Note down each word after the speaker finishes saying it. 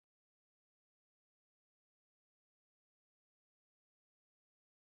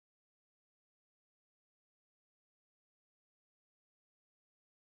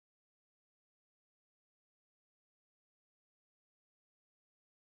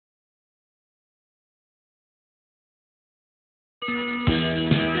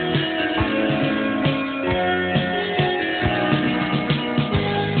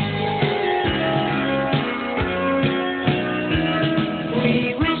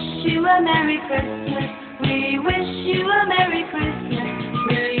We wish you a Merry Christmas. We wish you a Merry Christmas.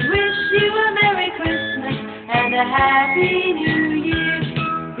 We wish you a Merry Christmas and a Happy New Year.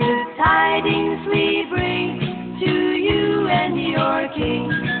 Good tidings we bring to you and your King.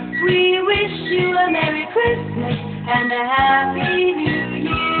 We wish you a Merry Christmas and a Happy New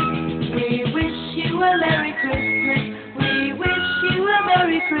Year. We wish you a Merry Christmas. We wish you a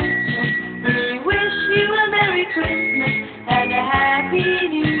Merry Christmas. We wish you a Merry Christmas and a Happy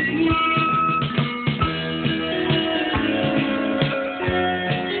New Year.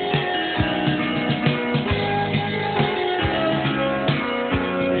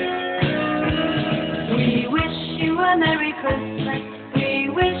 We wish you a Merry Christmas. We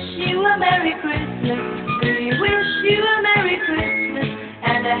wish you a Merry Christmas. We wish you a Merry Christmas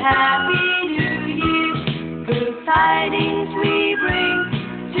and a Happy New Year. Good tidings we bring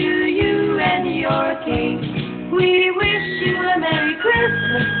to you and your King. We wish you a Merry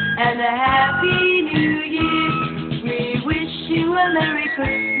Christmas and a Happy New Year. We wish you a Merry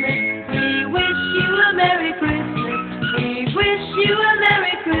Christmas. We wish you a Merry Christmas. We wish you a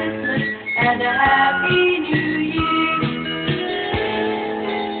Merry Christmas and a Happy New Year.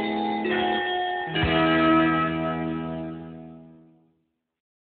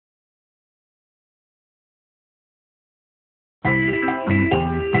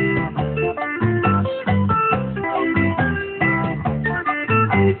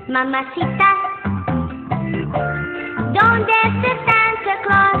 Mamacita, ¿dónde está Santa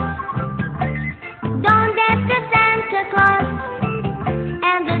Claus? ¿Dónde está Santa Claus?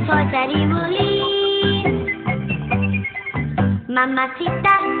 And the toys that he will leave.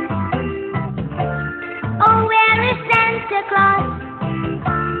 Mamacita, oh, where is Santa Claus?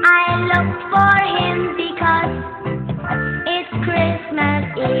 I look for him because it's Christmas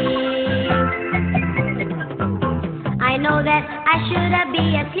Eve. I know that I should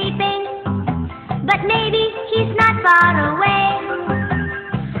be sleeping, but maybe he's not far away.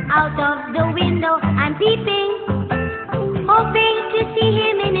 Out of the window I'm peeping, hoping to see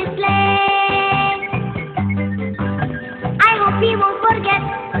him in his sleigh. I hope he won't forget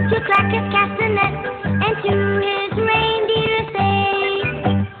to crack his castanet and to his reindeer say,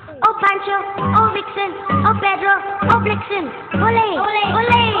 oh Pancho, oh Vixen, oh Pedro, oh Blixen, ole, ole,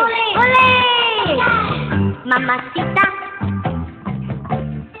 ole, ole, ole. Mamacita,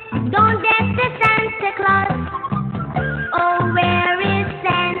 ¿dónde está Santa Claus? Oh, where is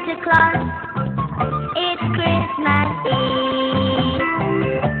Santa Claus? It's Christmas Eve.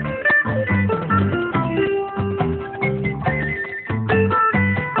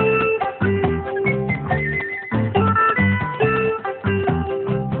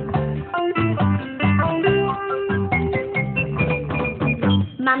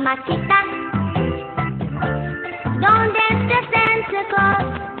 Mamacita, ¿dónde está Santa Claus?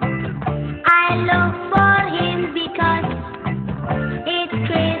 I look for him because it's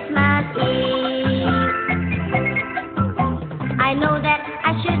Christmas Eve. I know that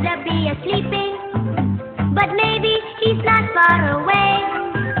I should be sleeping, but maybe he's not far away.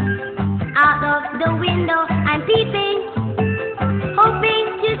 Out of the window I'm peeping, hoping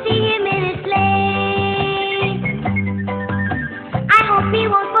to see him in his sleigh. I hope he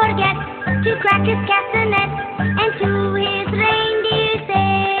won't forget to crack his castanet and to his reindeer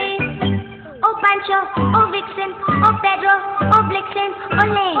say, oh Pancho, oh Vixen, oh Pedro, oh Blixen,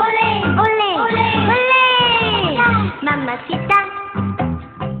 ole, ole, ole, ole, ole. Mamacita,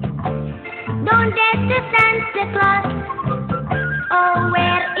 ¿dónde está Santa Claus? Oh,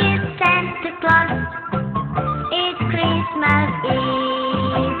 where is Santa Claus? It's Christmas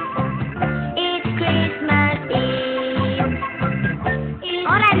Eve. It's Christmas Eve.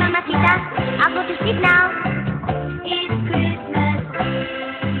 All right, Mamacita, I'll go to sleep now. It's Christmas Eve.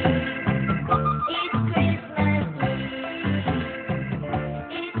 It's Christmas Eve.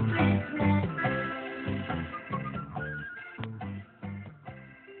 It's Christmas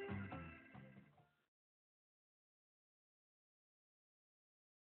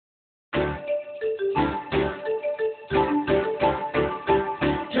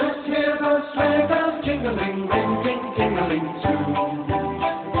Just hear those sleigh bells jingling, ring, ting, tingling too.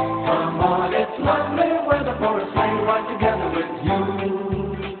 Come on, it's lovely weather for a sleigh ride together with you.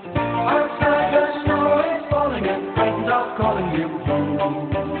 Outside the snow is falling and friends are calling you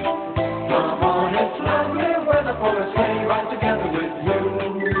home. Come on, it's lovely weather for a sleigh ride together with you.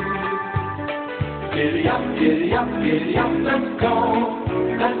 Giddy up, giddy up, giddy up, let's go.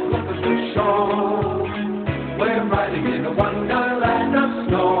 Let's look at the show. We're riding in a one-night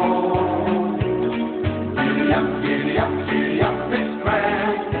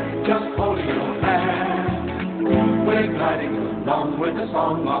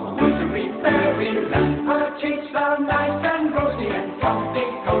song of wintry fairyland. Our cheeks are nice and rosy and comfy,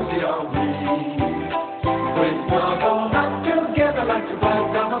 cozy are we. We snuggle up together like the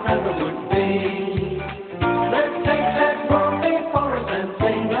birds of a feather would be. Let's take that road before us and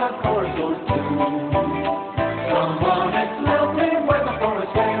sing a chorus or two. Come on, it's lovely weather for us,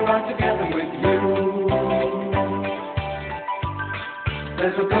 stay right together with you.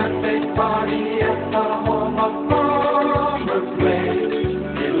 There's a birthday party at the home of Farmer Gray.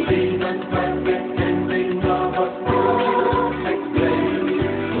 It'll be the perfect ending of a perfect day.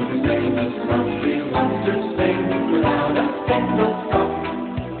 We'll be singing a song we love to sing without a single stop.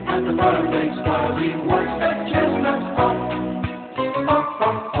 At the birthday party, watch the chestnuts pop. Pop,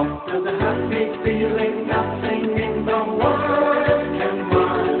 pop, pop, to the happy feeling of singing the world can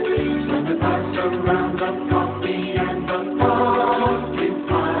run. When we pass around the coffee and the pumpkin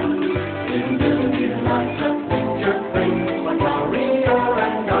pie, it'll be like a picture frame for Mario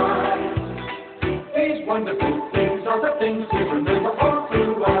and I. These wonderful things are the things we remember all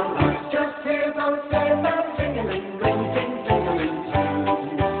through our lives. Just hear those sleigh bells jingling, ring, ting, tingling too.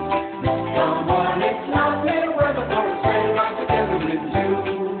 Come on, it's lovely weather for a sleigh ride together with you.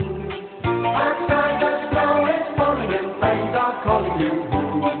 Outside the snow is falling and friends are calling you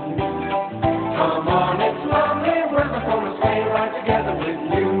home. Come on, it's lovely weather for a sleigh ride together with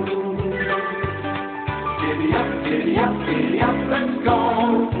you. Giddy up, giddy up, giddy up, let's go.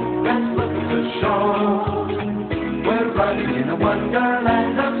 Let's look at the show. We're riding in a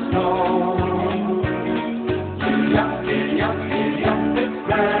wonderland of snow. Giddy up, giddy up, giddy up, it's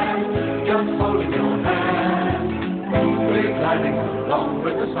grand. Just holding your hand. We're gliding along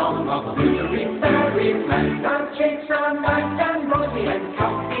with the song of a wintry fairyland. Our cheeks are nice and rosy and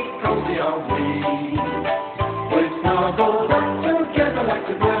comfy, cozy are we. We snuggled up together like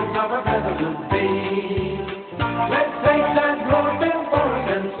the birds of a feather would be. Let's take that road before us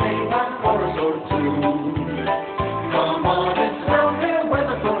and sing a chorus or two. Come on, it's lovely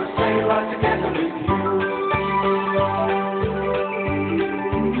weather for a sleigh ride together with you.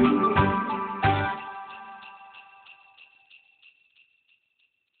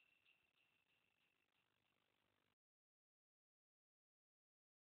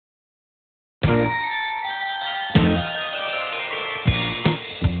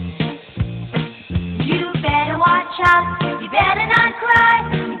 You better watch out, you better not cry,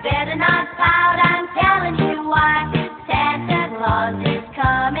 you better not pout, I'm telling you why. Santa Claus is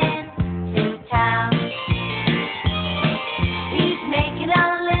coming to town. He's making a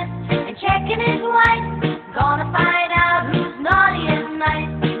list and checking his wife, gonna find out who's naughty and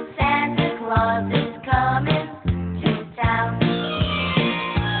nice. Santa Claus is coming to town.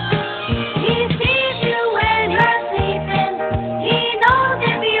 He sees you when you're sleeping, he knows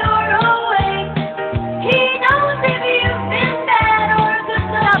if you're awake. He knows if you've been bad or good,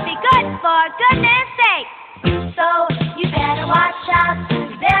 so I'll be good for goodness sake. So you better watch out,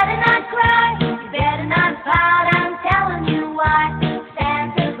 you better not cry, you better not pout, I'm telling you why.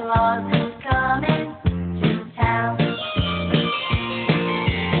 Santa Claus is coming to town.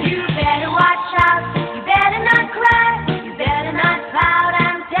 You better watch out, you better not cry, you better not pout,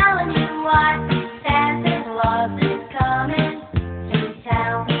 I'm telling you why. Santa Claus is coming to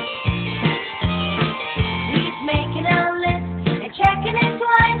town. He's making a list and checking it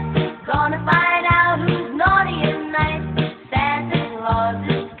twice, gonna find out who's naughty and nice. Santa Claus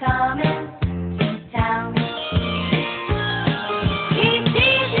is coming to town. He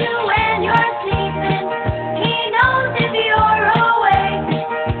sees you when you're sleeping, he knows if you're awake.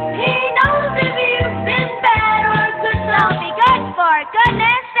 He knows if you've been bad or good, so I'll be good for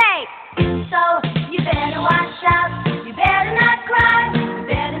goodness sake. So you better watch out, you better not cry, you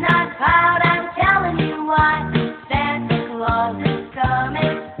better not pout, I'm telling you why. Santa Claus is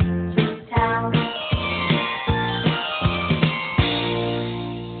coming to town.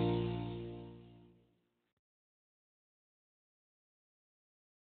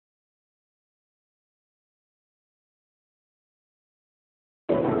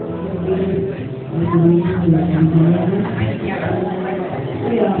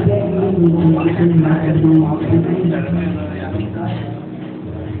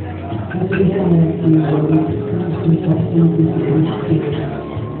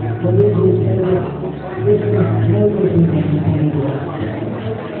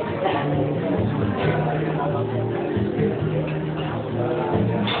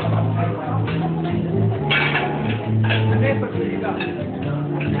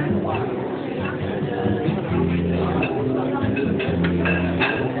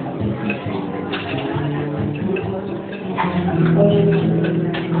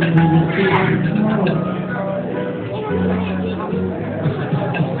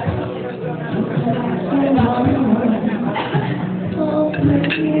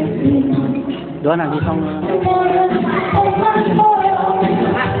 đó là đi xong.